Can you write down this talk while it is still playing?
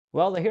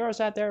Well, the heroes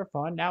had their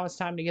fun. Now it's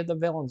time to give the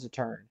villains a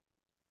turn.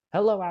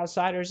 Hello,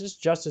 outsiders. It's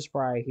Justice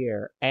Bry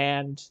here.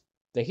 And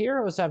the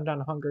heroes have done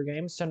Hunger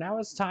Games, so now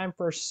it's time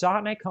for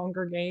Sonic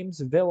Hunger Games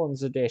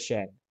Villains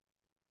Edition.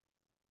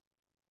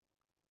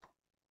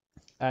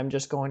 I'm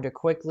just going to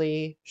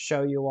quickly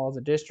show you all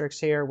the districts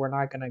here. We're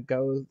not going to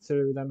go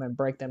through them and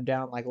break them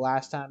down like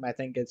last time. I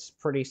think it's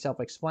pretty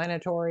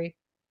self-explanatory.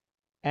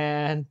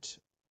 And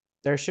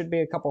there should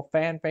be a couple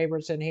fan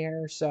favorites in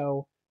here.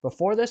 So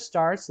before this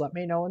starts, let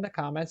me know in the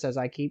comments as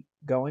I keep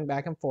going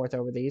back and forth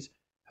over these,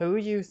 who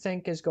you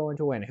think is going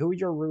to win, who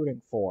you're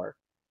rooting for.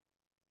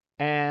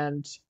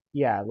 And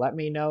yeah, let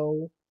me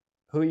know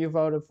who you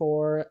voted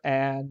for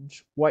and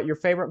what your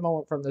favorite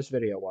moment from this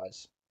video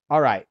was.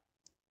 All right,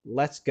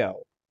 let's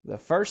go. The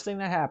first thing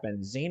that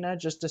happens, Xena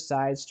just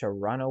decides to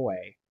run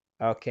away.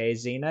 Okay,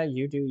 Xena,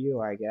 you do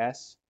you, I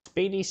guess.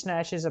 Speedy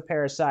snatches a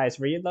pair of scythes.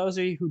 For those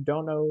of you who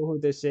don't know who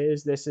this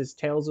is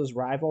Tails'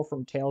 rival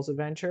from Tails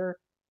Adventure.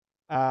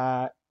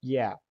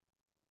 Yeah.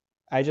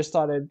 I just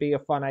thought it'd be a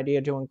fun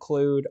idea to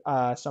include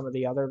some of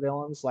the other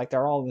villains. Like,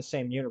 they're all in the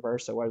same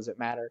universe, so what does it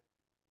matter?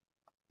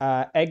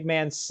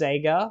 Eggman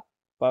Sega,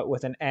 but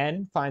with an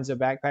N, finds a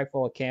backpack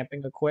full of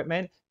camping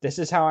equipment. This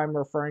is how I'm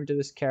referring to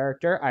this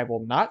character. I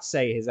will not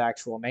say his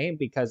actual name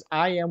because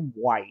I am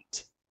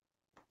white.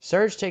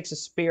 Surge takes a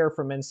spear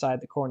from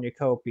inside the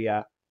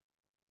cornucopia.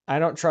 I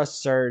don't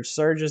trust Surge.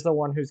 Surge is the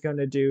one who's going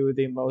to do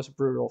the most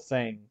brutal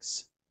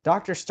things.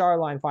 Dr.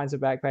 Starline finds a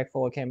backpack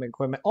full of camping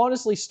equipment.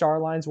 Honestly,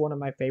 Starline's one of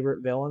my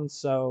favorite villains,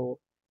 so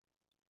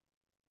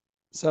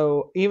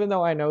even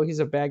though I know he's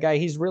a bad guy,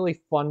 he's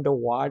really fun to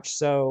watch,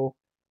 so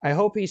I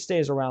hope he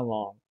stays around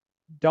long.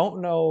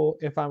 Don't know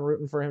if I'm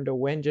rooting for him to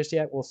win just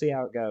yet. We'll see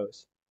how it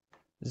goes.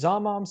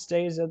 Zomom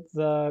stays at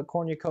the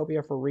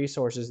cornucopia for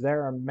resources.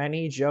 There are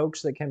many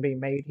jokes that can be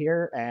made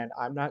here, and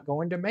I'm not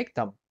going to make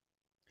them.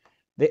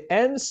 The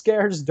end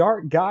scares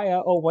Dark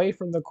Gaia away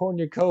from the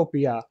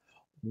cornucopia.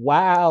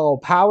 Wow,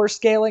 power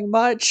scaling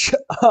much?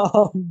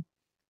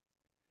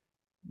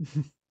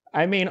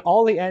 I mean,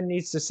 all the end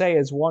needs to say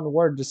is one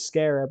word to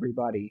scare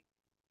everybody.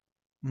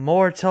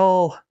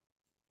 Mortal.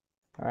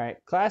 Alright,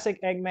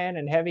 classic Eggman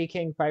and Heavy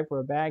King fight for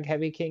a bag.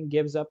 Heavy King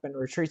gives up and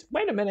retreats.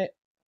 Wait a minute.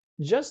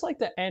 Just like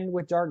the end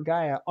with Dark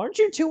Gaia, aren't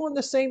you two on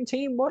the same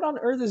team? What on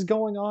earth is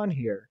going on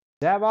here?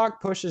 Zavok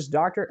pushes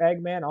Dr.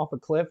 Eggman off a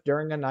cliff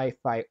during a knife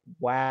fight.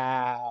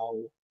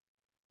 Wow.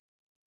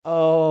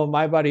 Oh,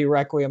 my buddy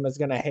Requiem is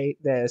going to hate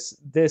this.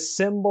 This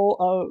symbol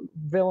of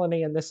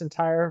villainy in this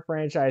entire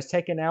franchise,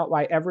 taken out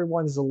by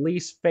everyone's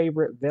least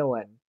favorite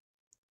villain.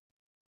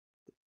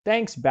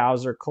 Thanks,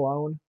 Bowser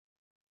clone.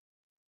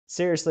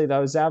 Seriously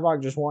though,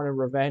 Zavok just wanted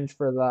revenge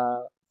for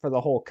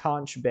the whole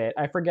conch bit.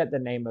 I forget the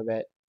name of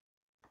it.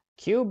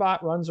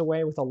 Cubot runs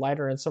away with a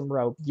lighter and some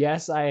rope.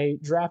 Yes, I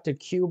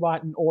drafted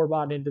Cubot and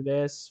Orbot into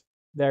this.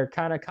 They're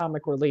kind of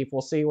comic relief.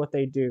 We'll see what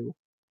they do.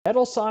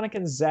 Metal Sonic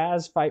and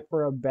Zaz fight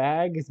for a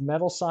bag.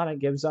 Metal Sonic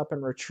gives up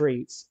and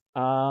retreats.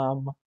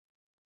 No,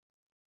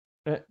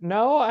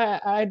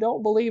 I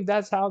don't believe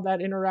that's how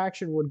that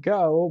interaction would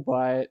go,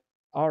 but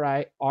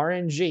alright.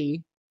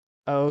 RNG.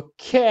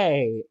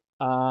 Okay.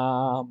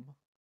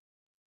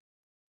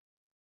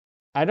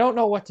 I don't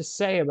know what to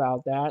say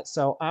about that,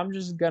 so I'm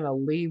just gonna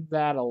leave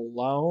that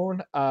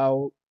alone.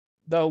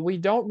 Though we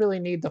don't really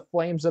need the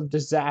Flames of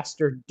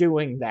Disaster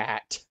doing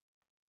that.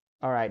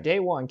 Alright, day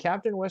one.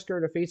 Captain Whisker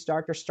defeats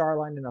Dr.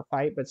 Starline in a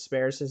fight but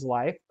spares his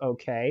life.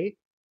 Okay.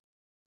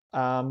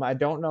 I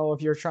don't know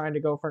if you're trying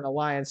to go for an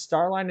alliance.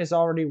 Starline has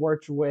already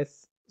worked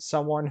with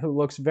someone who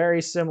looks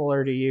very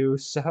similar to you,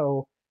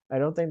 so I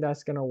don't think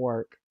that's gonna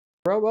work.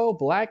 Robo,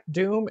 Black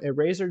Doom,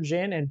 Eraser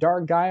Jin, and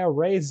Dark Gaia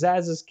raid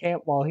Zaz's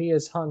camp while he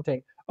is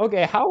hunting.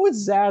 Okay, how would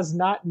Zaz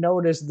not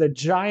notice the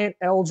giant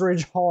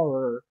eldritch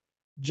horror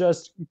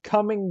just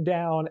coming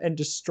down and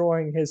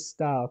destroying his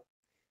stuff?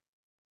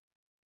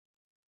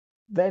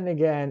 Then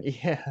again,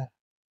 yeah,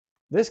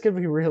 this could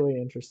be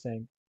really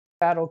interesting.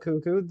 Battle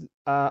Cuckoo,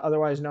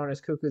 otherwise known as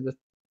Cuckoo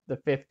the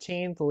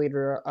 15th,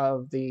 leader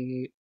of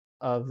the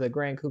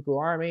Grand Cuckoo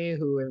Army,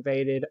 who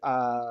invaded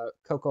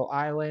Coco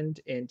Island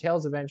in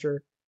Tails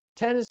Adventure,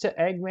 tends to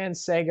Eggman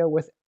Sega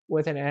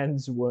with an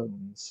end's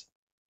wounds.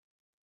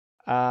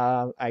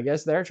 I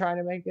guess they're trying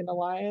to make an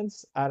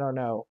alliance? I don't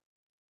know.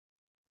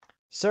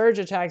 Surge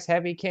attacks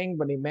Heavy King,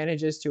 but he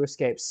manages to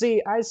escape.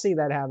 See, I see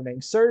that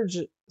happening. Surge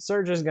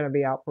is going to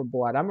be out for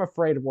blood. I'm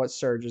afraid of what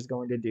Surge is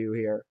going to do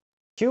here.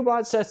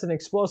 Cubot sets an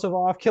explosive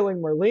off, killing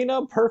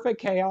Merlina, Perfect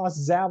Chaos,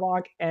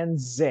 Zavok, and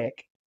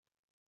Zik.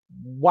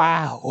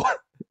 Wow.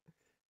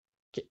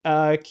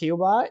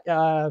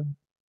 Cubot,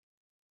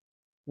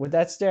 with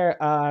that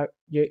stare,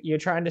 you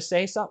trying to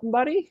say something,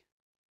 buddy?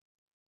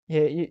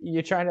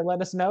 You trying to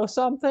let us know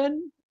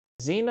something?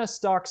 Xena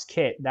stalks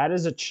Kit. That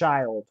is a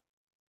child.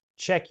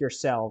 Check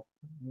yourself.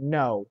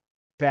 No.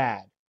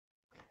 Bad.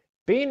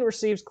 Bean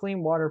receives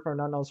clean water from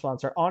an unknown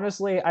sponsor.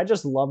 Honestly, I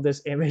just love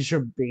this image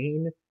of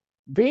Bean.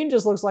 Bean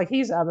just looks like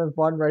he's having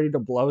fun, ready to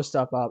blow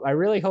stuff up. I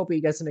really hope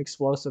he gets an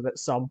explosive at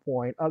some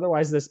point.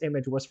 Otherwise, this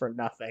image was for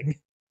nothing.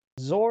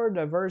 Zor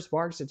diverts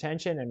Bark's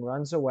attention and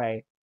runs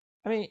away.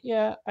 I mean,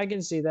 yeah, I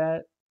can see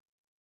that.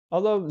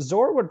 Although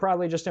Zor would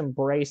probably just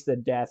embrace the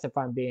death, if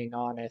I'm being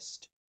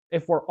honest.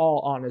 If we're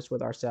all honest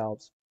with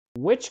ourselves.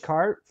 Witch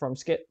Cart from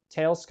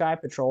Tail Sky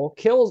Patrol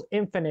kills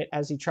Infinite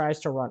as he tries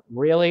to run.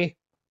 Really?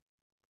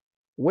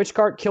 Witch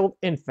Cart killed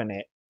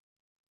Infinite.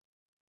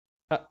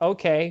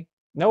 Okay.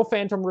 No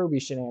Phantom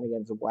Ruby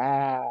shenanigans.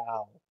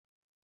 Wow.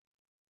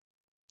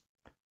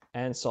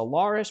 And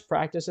Solaris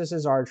practices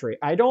his archery.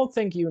 I don't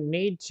think you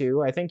need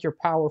to. I think you're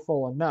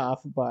powerful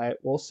enough, but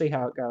we'll see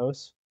how it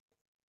goes.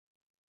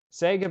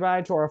 Say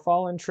goodbye to our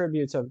fallen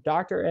tributes of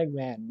Dr.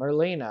 Eggman,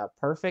 Merlina,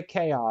 Perfect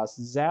Chaos,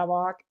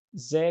 Zavok,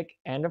 Zik,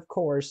 and of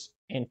course,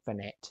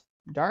 Infinite.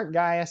 Dark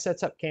Gaia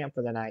sets up camp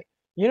for the night.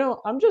 You know,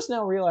 I'm just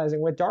now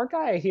realizing with Dark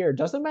Gaia here,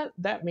 doesn't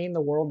that mean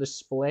the world is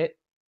split?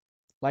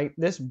 Like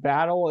this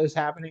battle is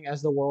happening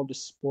as the world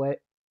is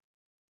split.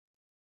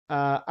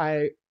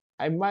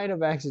 I might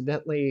have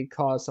accidentally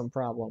caused some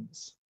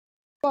problems.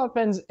 Cubot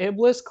bends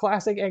Iblis,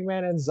 Classic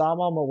Eggman, and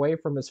Zamam away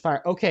from his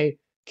fire. Okay,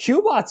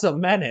 Cubot's a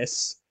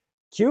menace.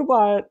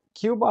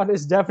 Cubot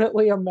is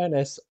definitely a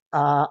menace.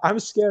 I'm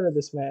scared of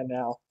this man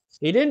now.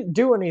 He didn't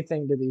do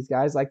anything to these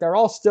guys. Like, they're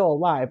all still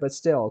alive, but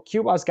still,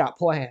 Cubot's got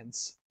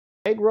plans.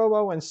 Egg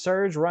Robo and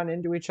Surge run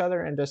into each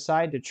other and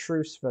decide to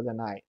truce for the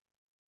night.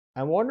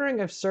 I'm wondering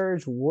if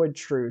Surge would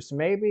truce.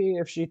 Maybe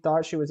if she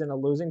thought she was in a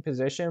losing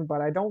position, but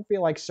I don't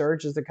feel like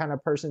Surge is the kind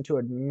of person to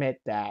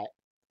admit that.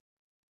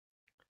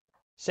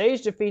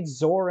 Sage defeats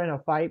Zor in a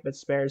fight but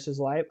spares his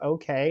life.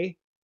 Okay.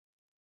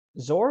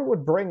 Zor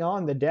would bring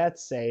on the death,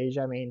 Sage.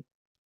 I mean,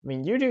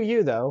 you do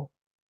you, though.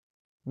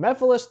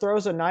 Mephiles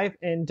throws a knife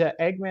into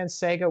Eggman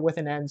Sega with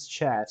an end's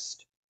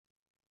chest.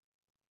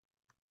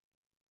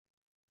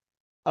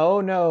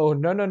 Oh no,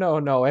 no, no, no,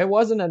 no. It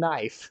wasn't a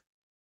knife.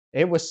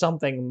 It was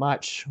something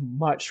much,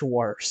 much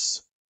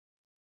worse.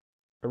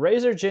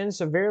 Razor Jin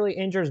severely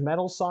injures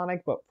Metal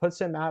Sonic but puts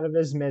him out of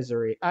his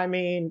misery. I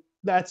mean,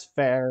 that's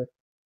fair.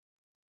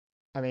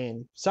 I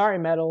mean, sorry,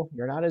 Metal,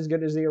 you're not as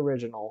good as the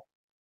original.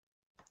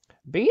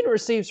 Bean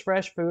receives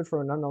fresh food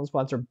from an unknown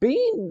sponsor.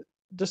 Bean,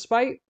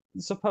 despite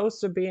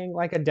supposed to being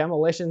like a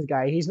demolitions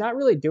guy, he's not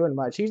really doing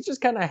much. He's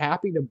just kind of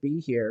happy to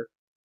be here.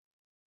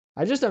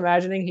 I just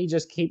imagining he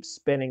just keeps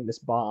spinning this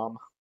bomb.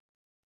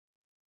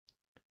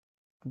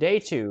 Day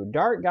 2.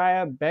 Dark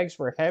Gaia begs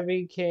for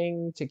Heavy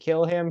King to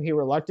kill him. He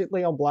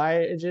reluctantly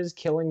obliges,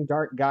 killing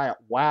Dark Gaia.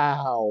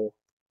 Wow.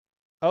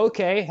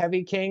 Okay,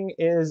 Heavy King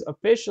is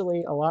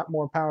officially a lot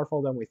more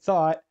powerful than we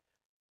thought.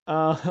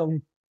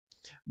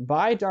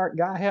 Bye, Dark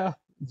Gaia.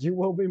 You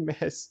will be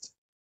missed.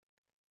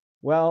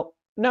 Well,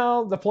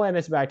 no, the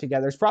planet's back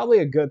together. It's probably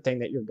a good thing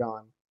that you're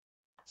gone.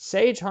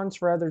 Sage hunts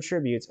for other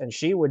tributes, and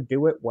she would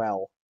do it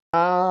well.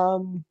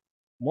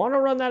 Want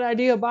to run that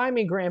idea by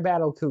me, Grand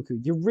Battle Cuckoo?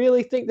 You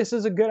really think this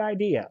is a good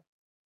idea?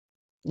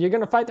 You're going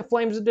to fight the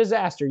flames of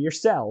disaster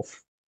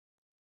yourself.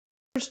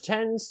 Surge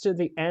tends to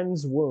the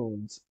End's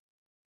wounds.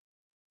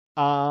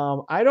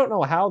 I don't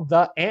know how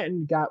the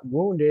End got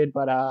wounded,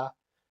 but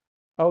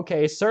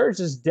okay, Surge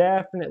is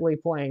definitely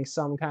playing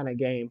some kind of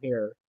game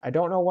here. I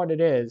don't know what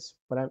it is,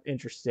 but I'm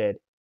interested.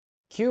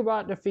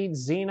 Cubot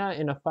defeats Xena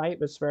in a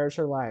fight but spares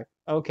her life.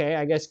 Okay,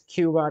 I guess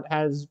Cubot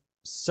has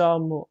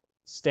some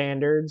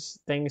standards,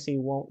 things he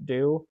won't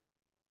do.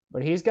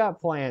 But he's got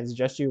plans,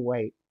 just you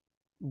wait.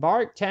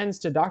 Bark tends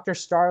to Dr.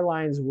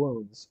 Starline's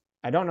wounds.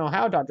 I don't know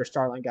how Dr.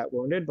 Starline got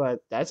wounded, but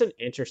that's an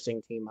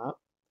interesting team up.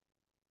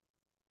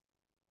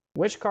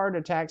 Witchcard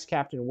attacks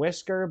Captain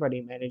Whisker, but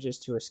he manages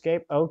to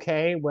escape.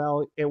 Okay,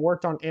 well, it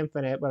worked on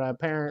Infinite, but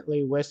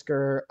apparently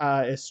Whisker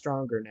is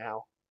stronger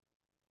now.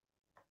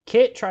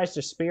 Kit tries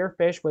to spear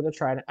fish with a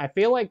trident. I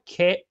feel like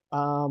Kit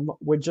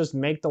would just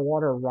make the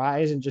water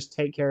rise and just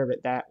take care of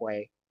it that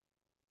way.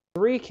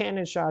 3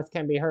 cannon shots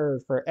can be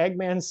heard for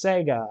Eggman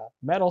Sega,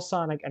 Metal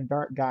Sonic, and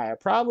Dark Gaia.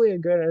 Probably a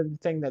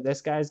good thing that this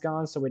guy's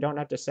gone so we don't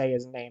have to say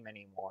his name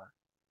anymore.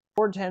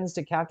 4 tends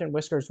to Captain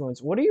Whisker's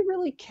wounds. Would he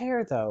really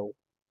care, though?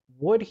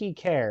 Would he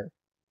care?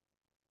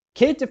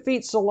 Kid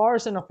defeats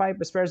Solaris in a fight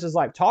but spares his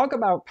life. Talk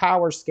about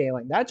power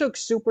scaling. That took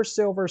Super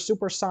Silver,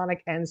 Super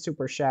Sonic, and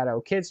Super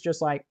Shadow. Kid's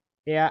just like,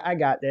 yeah, I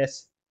got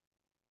this.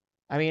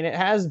 I mean, it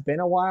has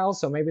been a while,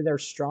 so maybe they're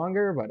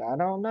stronger, but I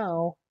don't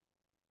know.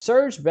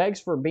 Surge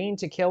begs for Bean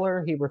to kill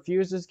her. He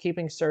refuses,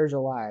 keeping Surge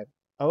alive.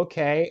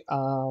 Okay,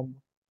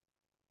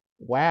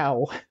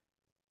 wow.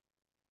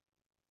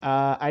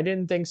 I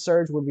didn't think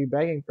Surge would be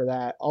begging for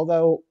that.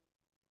 Although,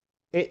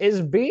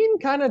 is Bean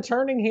kind of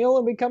turning heel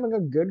and becoming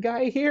a good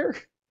guy here?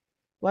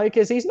 Like,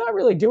 cause he's not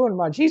really doing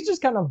much. He's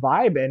just kind of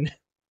vibing.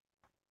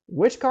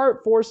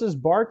 Witchcart forces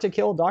Bart to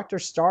kill Dr.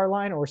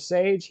 Starline or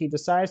Sage. He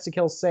decides to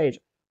kill Sage.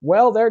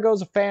 Well, there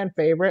goes a fan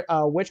favorite.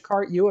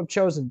 Witchcart, you have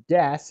chosen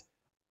death.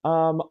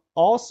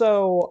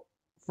 Also,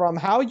 from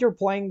how you're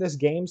playing this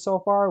game so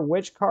far,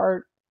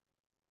 Witchcart,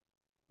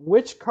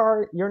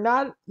 you're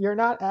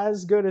not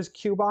as good as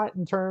Cubot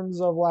in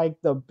terms of like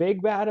the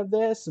big bad of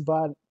this,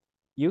 but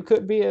you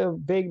could be a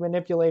big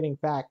manipulating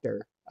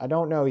factor. I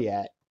don't know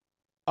yet.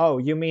 Oh,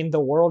 you mean the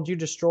world you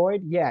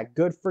destroyed? Yeah,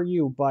 good for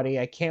you, buddy.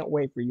 I can't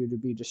wait for you to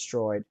be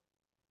destroyed.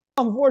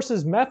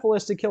 Forces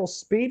Mephiles to kill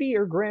Speedy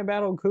or Grand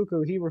Battle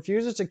Cuckoo. He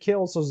refuses to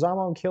kill, so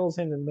Zamon kills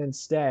him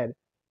instead.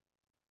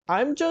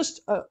 I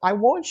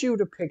want you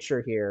to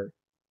picture here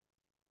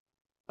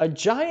a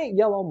giant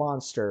yellow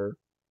monster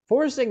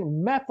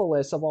forcing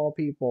Mephiles, of all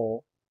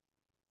people,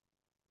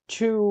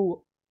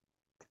 to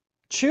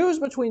choose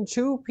between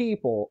two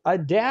people, a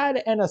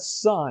dad and a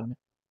son,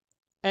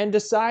 and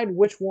decide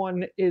which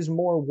one is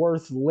more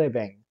worth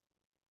living.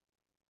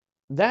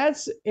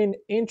 That's an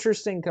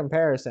interesting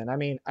comparison. I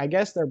mean, I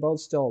guess they're both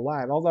still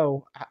alive,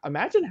 although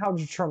imagine how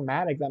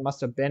traumatic that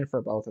must have been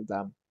for both of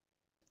them.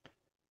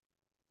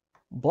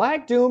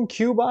 Black Doom,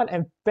 Cubot,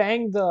 and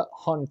Fang the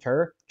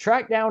Hunter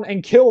track down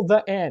and kill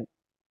the End.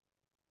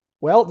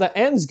 Well, the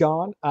End's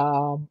gone.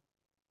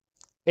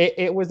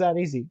 It was that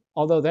easy.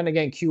 Although then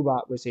again,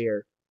 Cubot was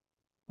here.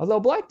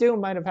 Although Black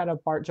Doom might have had a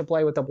part to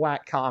play with the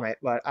Black Comet,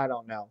 but I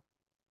don't know.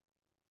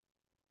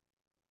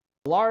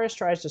 Laris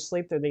tries to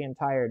sleep through the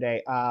entire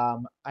day.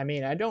 I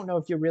mean, I don't know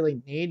if you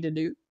really need to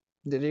do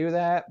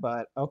that,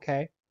 but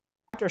okay.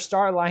 Dr.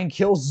 Starline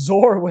kills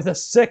Zor with a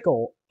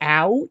sickle.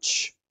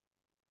 Ouch.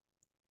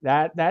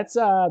 That's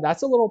a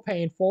little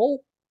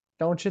painful,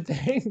 don't you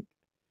think?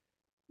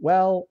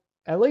 Well,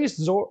 at least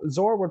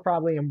Zor would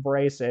probably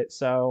embrace it.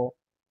 So,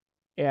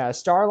 yeah,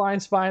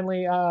 Starline's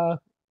finally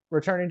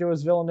returning to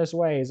his villainous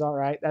ways. All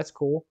right, that's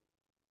cool.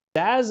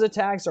 Zaz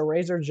attacks a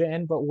Razor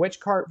Jin, but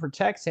Witchcart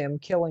protects him,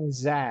 killing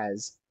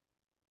Zaz.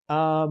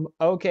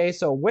 Okay,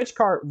 so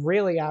Witchcart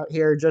really out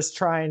here just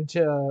trying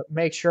to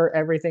make sure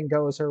everything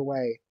goes her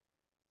way.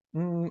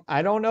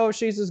 I don't know if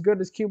she's as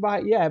good as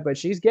Cubot yet, but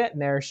she's getting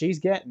there. She's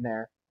getting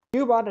there.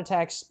 Cubot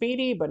attacks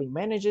Speedy, but he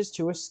manages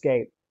to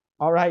escape.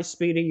 All right,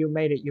 Speedy, you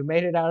made it. You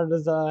made it out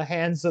of the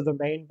hands of the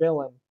main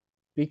villain.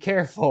 Be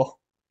careful.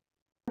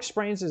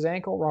 Sprains his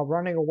ankle while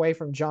running away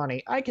from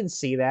Johnny. I can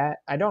see that.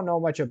 I don't know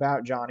much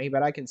about Johnny,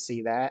 but I can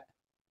see that.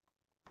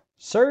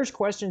 Surge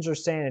questions your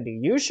sanity.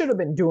 You should have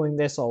been doing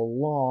this a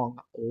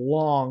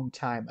long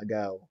time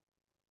ago.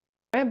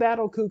 Grand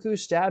Battle Cuckoo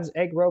stabs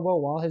Egg Robo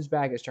while his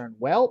back is turned.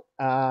 Well,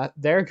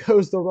 there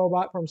goes the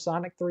robot from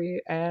Sonic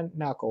 3 and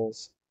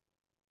Knuckles.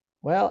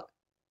 Well,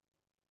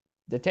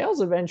 the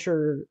Tails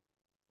Adventure,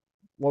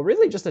 well,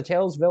 really just the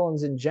Tails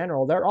villains in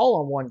general, they're all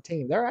on one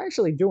team. They're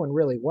actually doing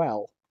really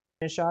well.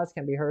 Shots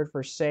can be heard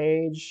for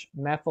Sage,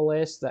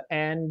 Mephiles, the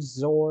End,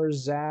 Zor,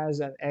 Zaz,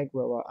 and Egg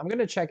Robo. I'm going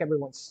to check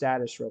everyone's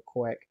status real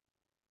quick.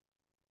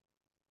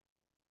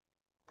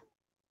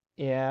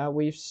 Yeah,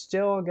 we've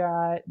still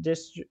got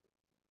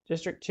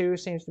District 2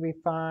 seems to be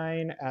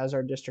fine, as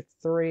are District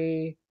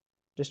 3.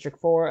 District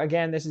 4,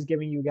 again, this is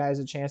giving you guys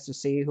a chance to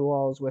see who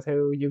all's with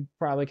who. You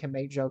probably can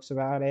make jokes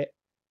about it.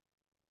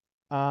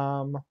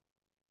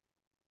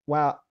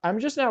 Wow, I'm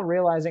just now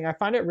realizing I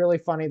find it really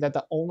funny that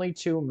the only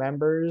two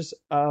members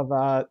of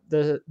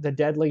the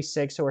Deadly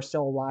Six who are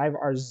still alive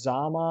are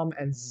Zamam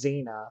and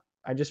Xena.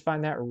 I just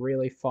find that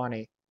really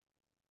funny.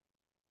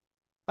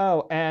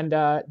 Oh, and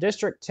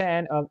District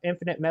 10 of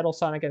Infinite Metal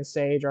Sonic and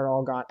Sage are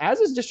all gone. As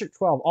is District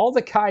 12. All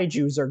the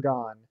Kaijus are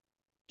gone.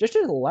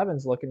 District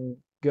 11's looking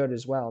good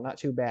as well. Not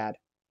too bad.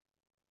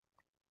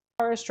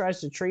 Taurus tries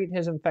to treat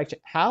his infection.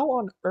 How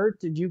on earth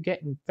did you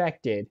get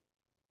infected?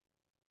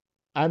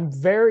 I'm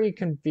very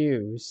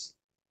confused.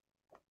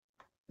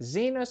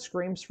 Xena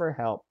screams for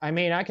help. I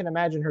mean, I can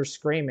imagine her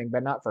screaming,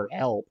 but not for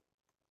help.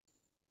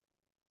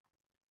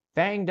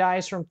 Fang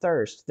dies from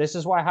thirst. This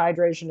is why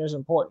hydration is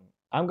important.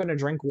 I'm going to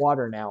drink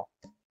water now.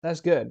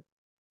 That's good.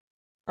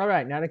 All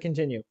right, now to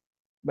continue.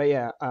 But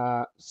yeah,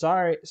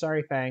 sorry,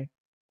 Fang.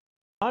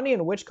 Bonnie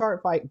and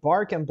Witchcart fight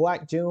Bark and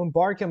Black Doom.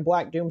 Bark and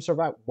Black Doom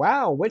survive.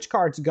 Wow,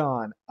 Witchcart's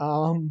gone.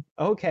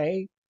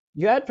 Okay.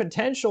 You had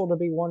potential to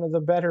be one of the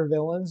better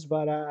villains,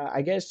 but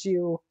I guess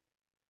you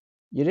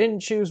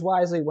didn't choose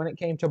wisely when it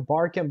came to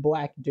Bark and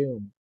Black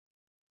Doom.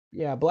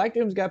 Yeah, Black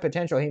Doom's got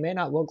potential. He may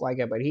not look like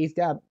it, but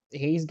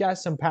he's got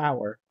some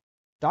power.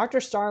 Dr.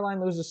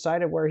 Starline loses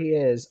sight of where he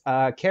is.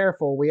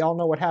 Careful, we all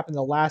know what happened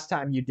the last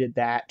time you did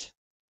that.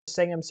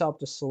 Sing himself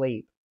to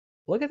sleep.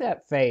 Look at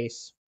that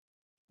face.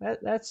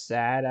 That's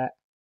sad.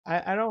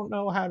 I don't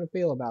know how to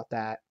feel about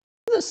that.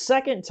 This is the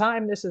second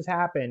time this has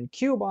happened.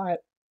 Cubot,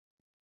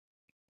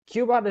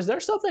 is there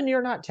something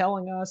you're not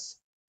telling us?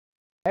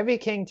 Heavy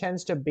King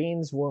tends to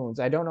Bean's wounds.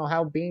 I don't know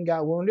how Bean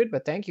got wounded,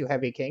 but thank you,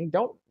 Heavy King.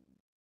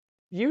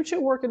 You two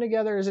working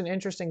together is an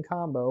interesting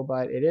combo,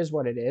 but it is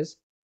what it is.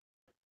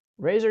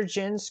 Razor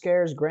Jin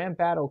scares Grand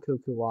Battle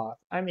Cuckoo off.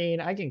 I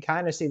mean, I can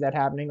kind of see that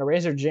happening. A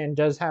Razor Jin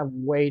does have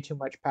way too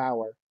much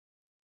power.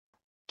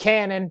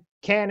 Canon,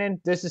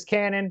 this is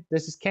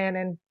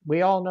canon.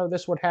 We all know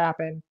this would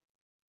happen.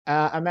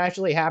 I'm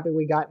actually happy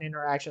we got an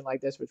interaction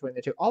like this between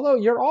the two. Although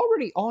you're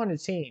already on a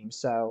team,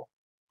 so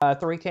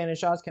 3 cannon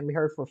shots can be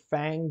heard for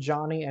Fang,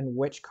 Johnny, and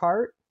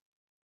Witchcart.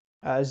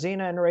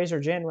 Xena and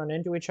Razor Jin run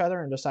into each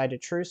other and decide to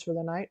truce for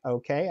the night.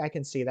 Okay, I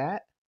can see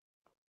that.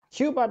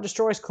 Cubot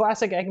destroys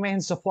classic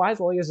Eggman's supplies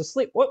while he is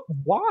asleep. What?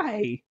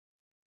 Why?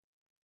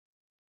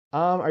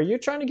 Are you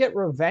trying to get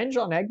revenge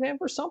on Eggman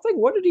for something?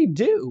 What did he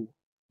do?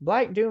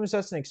 Black Doom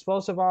sets an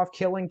explosive off,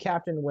 killing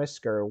Captain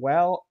Whisker.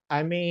 Well,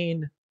 I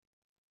mean,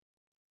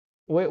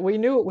 We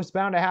knew it was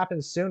bound to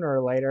happen sooner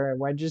or later,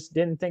 and I just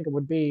didn't think it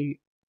would be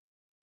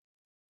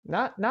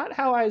not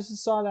how I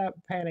saw that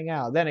panning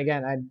out. Then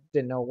again, I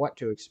didn't know what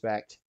to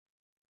expect.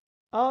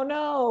 Oh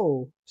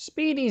no!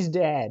 Speedy's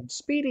dead.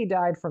 Speedy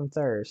died from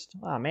thirst.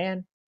 Aw,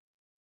 man.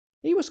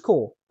 He was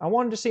cool. I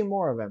wanted to see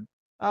more of him.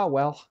 Oh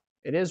well,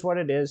 it is what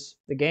it is.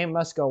 The game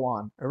must go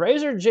on.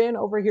 Eraser Jin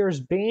overhears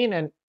Bean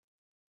and...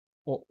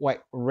 Wait,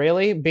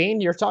 really?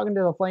 Bean, you're talking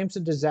to the Flames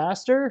of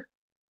Disaster?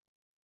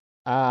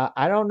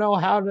 I don't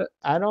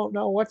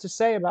know what to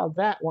say about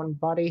that one,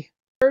 buddy.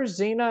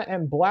 Xena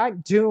and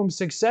Black Doom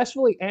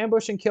successfully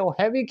ambush and kill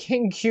Heavy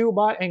King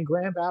Cubot and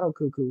Grand Battle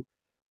Cuckoo.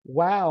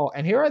 Wow,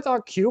 and here I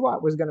thought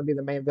Cubot was going to be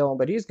the main villain,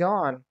 but he's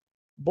gone.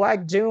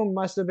 Black Doom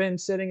must have been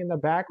sitting in the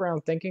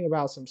background thinking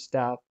about some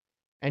stuff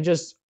and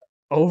just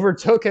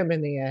overtook him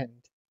in the end.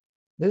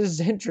 This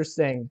is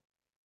interesting.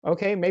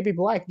 Okay, maybe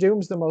Black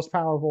Doom's the most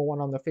powerful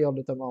one on the field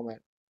at the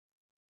moment.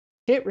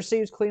 Kit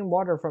receives clean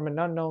water from an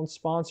unknown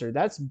sponsor.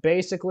 That's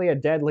basically a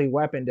deadly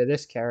weapon to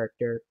this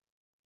character.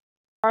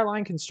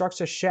 Starline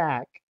constructs a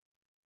shack.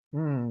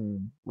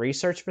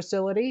 Research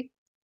facility?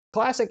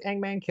 Classic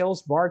Eggman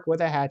kills Bark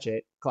with a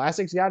hatchet.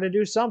 Classic's got to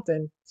do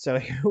something, so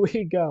here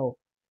we go.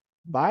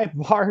 Bye,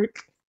 Bark.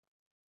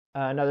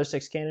 Another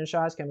 6 cannon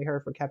shots can be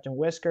heard for Captain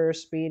Whisker,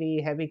 Speedy,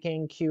 Heavy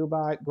King,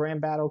 Cubot,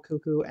 Grand Battle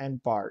Cuckoo,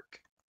 and Bark.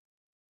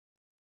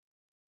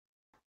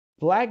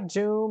 Black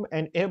Doom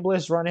and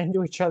Iblis run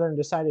into each other and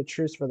decide a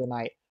truce for the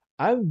night.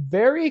 I'm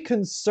very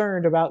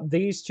concerned about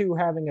these two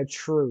having a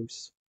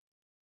truce.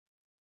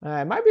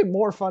 It might be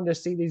more fun to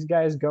see these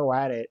guys go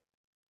at it.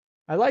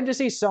 I'd like to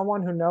see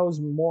someone who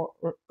knows more,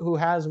 who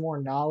has more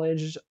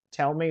knowledge,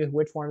 tell me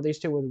which one of these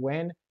two would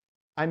win.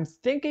 I'm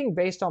thinking,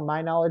 based on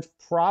my knowledge,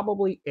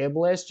 probably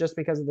Iblis, just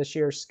because of the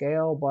sheer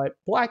scale, but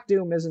Black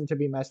Doom isn't to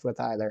be messed with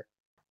either.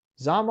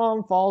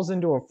 Zamon falls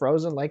into a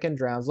frozen lake and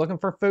drowns. Looking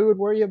for food,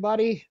 were you,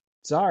 buddy?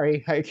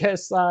 Sorry, I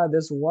guess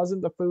this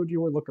wasn't the food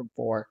you were looking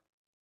for.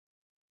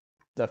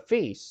 The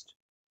feast.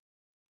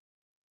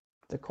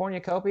 The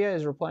cornucopia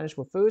is replenished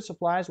with food,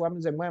 supplies,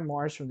 weapons, and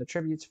memoirs from the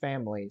tribute's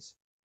families.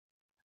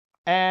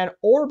 And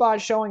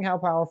Orbot, showing how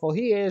powerful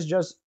he is,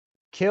 just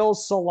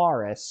kills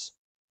Solaris.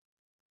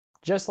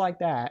 Just like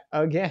that.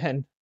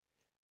 Again,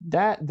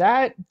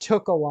 that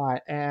took a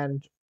lot,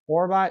 and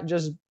Orbot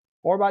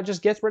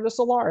just gets rid of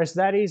Solaris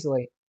that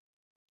easily.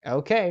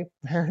 Okay,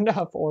 fair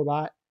enough,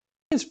 Orbot.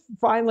 Bean's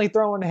finally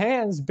throwing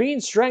hands.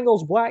 Bean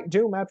strangles Black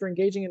Doom after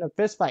engaging in a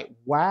fistfight.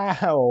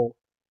 Wow.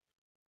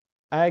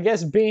 I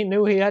guess Bean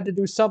knew he had to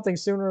do something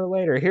sooner or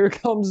later. Here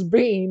comes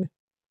Bean.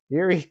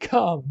 Here he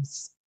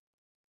comes.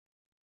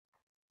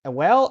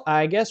 Well,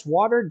 I guess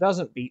water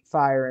doesn't beat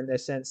fire in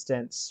this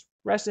instance.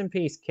 Rest in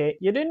peace, Kit.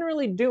 You didn't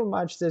really do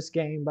much this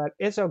game, but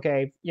it's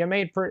okay. You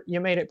made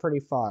it pretty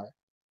far.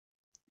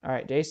 All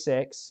right, day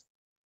 6.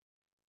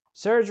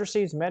 Surge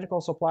receives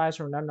medical supplies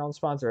from an unknown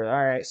sponsor.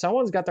 All right,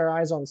 someone's got their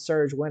eyes on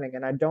Surge winning,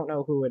 and I don't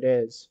know who it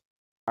is.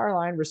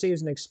 Starline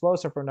receives an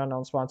explosive from an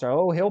unknown sponsor.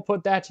 Oh, he'll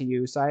put that to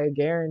use, I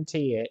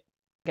guarantee it.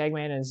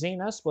 Eggman and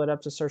Xena split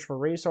up to search for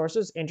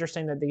resources.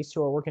 Interesting that these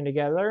two are working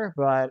together,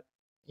 but,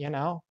 you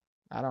know,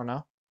 I don't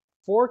know.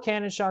 4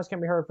 cannon shots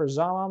can be heard for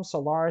Zomom,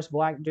 Solaris,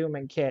 Black Doom,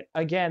 and Kit.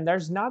 Again,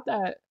 there's not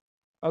that...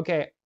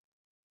 Okay,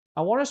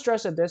 I want to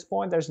stress at this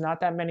point, there's not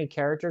that many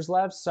characters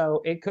left,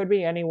 so it could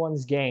be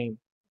anyone's game.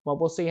 But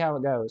we'll see how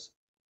it goes.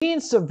 Bean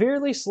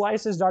severely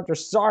slices Dr.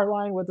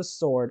 Starline with a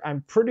sword.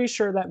 I'm pretty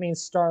sure that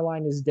means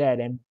Starline is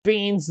dead, and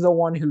Bean's the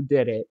one who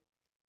did it.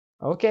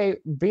 Okay,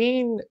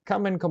 Bean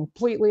coming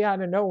completely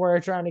out of nowhere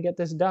trying to get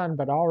this done,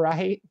 but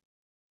alright.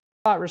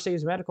 Robot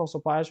receives medical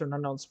supplies from an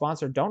unknown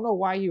sponsor. Don't know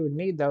why you would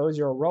need those.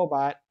 You're a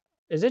robot.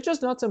 Is it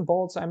just nuts and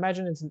bolts? I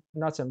imagine it's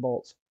nuts and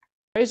bolts.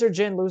 Razor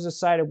Jin loses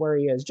sight of where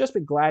he is. Just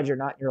be glad you're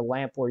not in your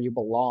lamp where you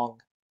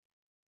belong.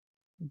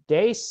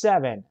 Day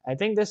 7. I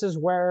think this is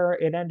where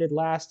it ended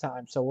last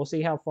time, so we'll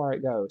see how far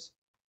it goes.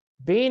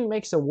 Bean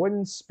makes a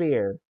wooden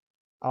spear.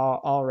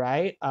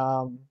 Alright.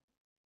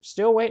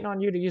 Still waiting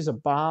on you to use a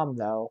bomb,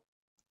 though.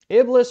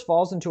 Iblis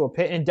falls into a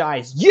pit and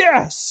dies.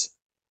 Yes!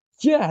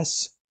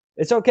 Yes!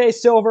 It's okay,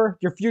 Silver.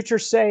 Your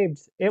future's saved.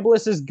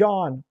 Iblis is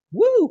gone.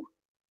 Woo!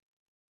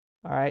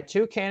 Alright,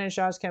 2 cannon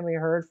shots can be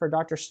heard for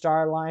Dr.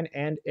 Starline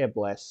and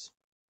Iblis.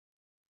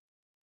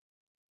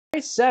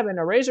 Day 7,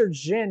 Eraser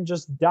Jin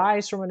just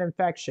dies from an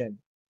infection.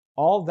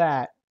 All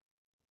that.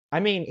 I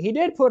mean, he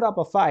did put up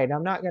a fight.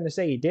 I'm not going to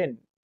say he didn't.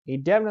 He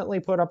definitely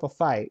put up a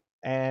fight.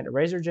 And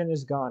Eraser Jin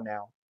is gone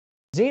now.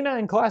 Xena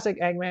and Classic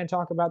Eggman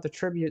talk about the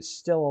tribute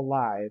still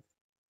alive.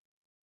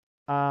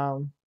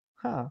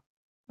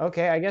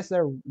 Okay, I guess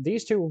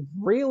these two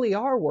really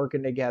are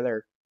working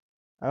together.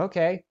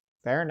 Okay,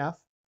 fair enough.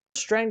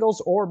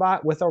 Strangles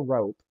Orbot with a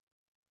rope.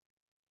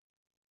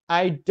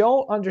 I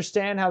don't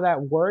understand how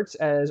that works,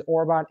 as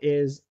Orbot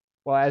is,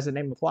 well, as the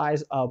name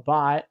implies, a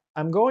bot.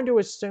 I'm going to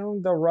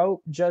assume the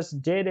rope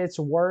just did its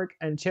work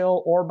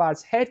until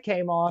Orbot's head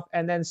came off,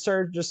 and then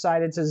Surge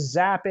decided to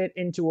zap it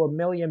into a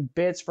million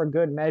bits for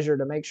good measure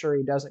to make sure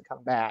he doesn't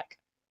come back.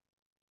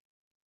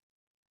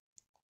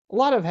 A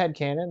lot of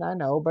headcanon, I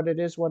know, but it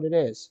is what it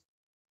is.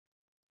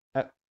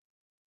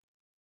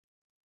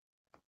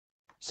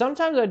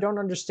 Sometimes I don't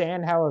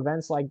understand how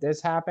events like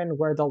this happen,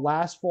 where the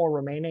last four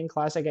remaining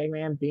Classic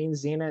Eggman, Bean,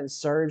 Xena, and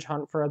Surge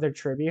hunt for other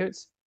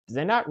tributes. Do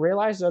they not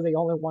realize they're the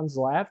only ones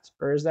left,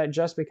 or is that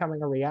just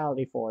becoming a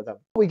reality for them?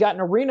 We got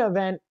an arena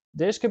event.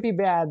 This could be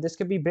bad. This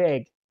could be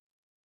big.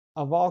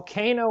 A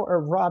volcano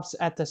erupts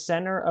at the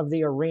center of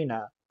the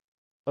arena.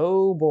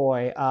 Oh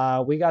boy,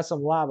 we got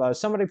some lava.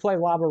 Somebody play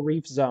Lava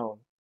Reef Zone.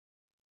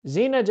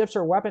 Xena dips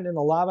her weapon in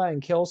the lava and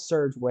kills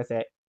Surge with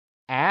it.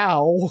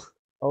 Ow.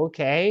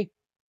 Okay.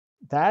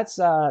 That's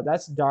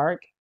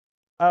dark.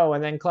 Oh,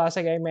 and then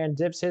Classic Eggman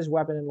dips his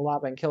weapon in the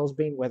lava and kills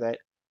Bean with it.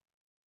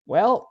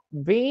 Well,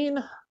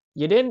 Bean,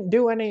 you didn't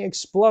do any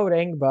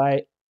exploding,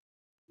 but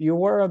you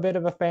were a bit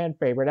of a fan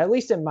favorite, at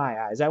least in my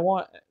eyes.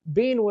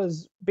 Bean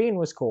was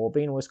cool.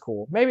 Bean was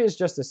cool. Maybe it's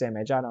just this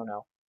image. I don't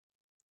know.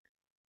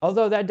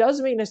 Although that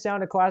does mean it's down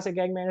to Classic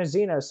Eggman and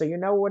Xena, so you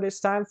know what it's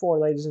time for,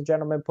 ladies and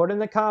gentlemen. Put in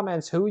the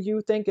comments who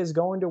you think is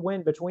going to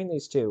win between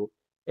these two.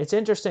 It's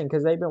interesting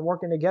because they've been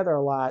working together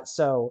a lot,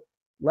 so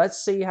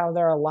let's see how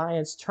their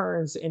alliance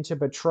turns into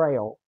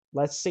betrayal.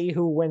 Let's see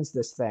who wins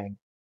this thing.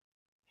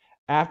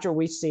 After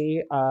we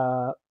see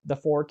the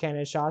four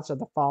cannon shots of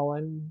the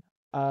fallen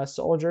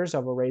soldiers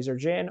of Razor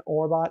Jin,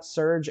 Orbot,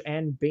 Surge,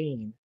 and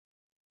Bean.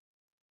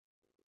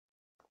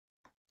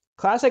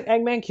 Classic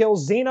Eggman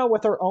kills Xena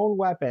with her own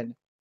weapon.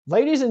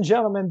 Ladies and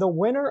gentlemen, the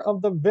winner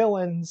of the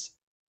villains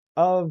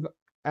of,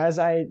 as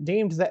I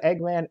deemed the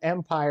Eggman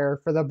Empire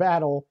for the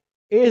battle,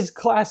 is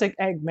Classic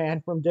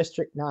Eggman from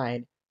District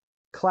 9.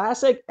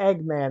 Classic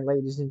Eggman,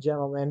 ladies and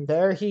gentlemen,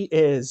 there he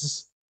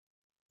is.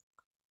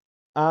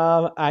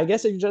 I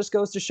guess it just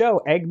goes to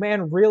show,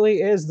 Eggman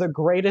really is the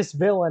greatest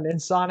villain in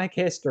Sonic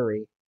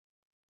history.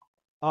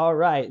 All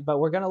right, but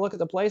we're going to look at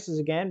the places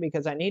again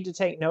because I need to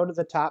take note of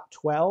the top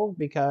 12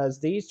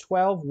 because these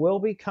 12 will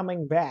be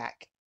coming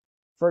back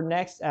for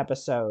next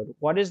episode.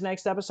 What is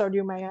next episode,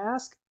 you may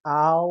ask?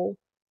 Well,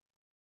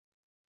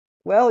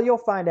 you'll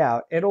find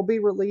out. It'll be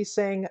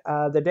releasing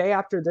the day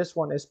after this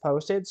one is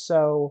posted,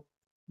 so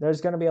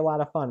there's going to be a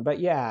lot of fun. But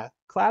yeah,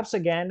 claps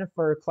again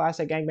for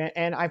Classic Eggman.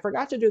 And I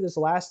forgot to do this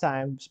last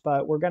time,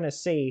 but we're going to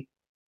see.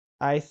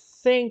 I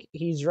think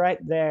he's right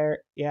there.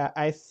 Yeah,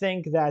 I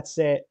think that's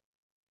it.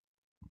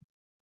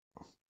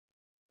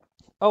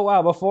 Oh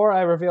wow, before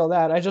I reveal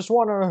that, I just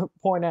want to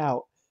point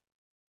out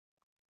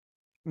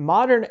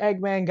Modern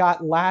Eggman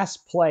got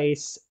last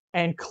place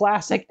and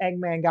Classic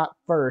Eggman got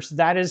first.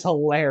 That is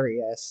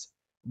hilarious.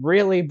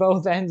 Really,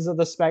 both ends of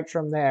the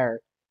spectrum there.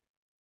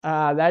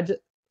 That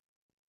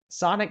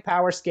Sonic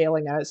power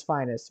scaling at its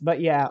finest. But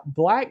yeah,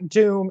 Black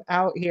Doom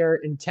out here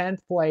in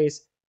 10th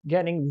place,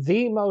 getting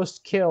the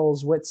most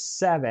kills with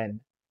 7.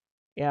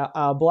 Yeah,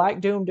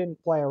 Black Doom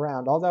didn't play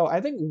around. Although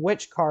I think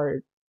Witch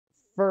Card,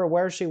 for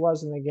where she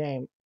was in the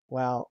game,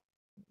 well,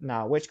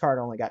 no, Witch Card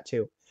only got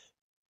 2.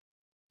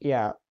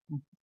 Yeah,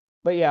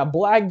 but yeah,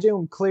 Black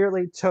Doom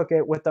clearly took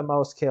it with the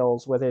most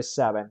kills with his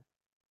 7.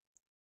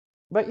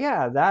 But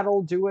yeah,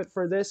 that'll do it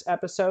for this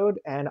episode,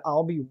 and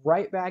I'll be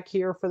right back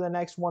here for the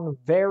next one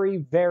very,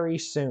 very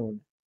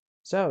soon.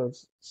 So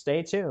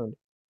stay tuned.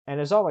 And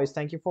as always,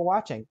 thank you for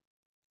watching.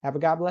 Have a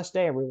God bless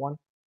day, everyone.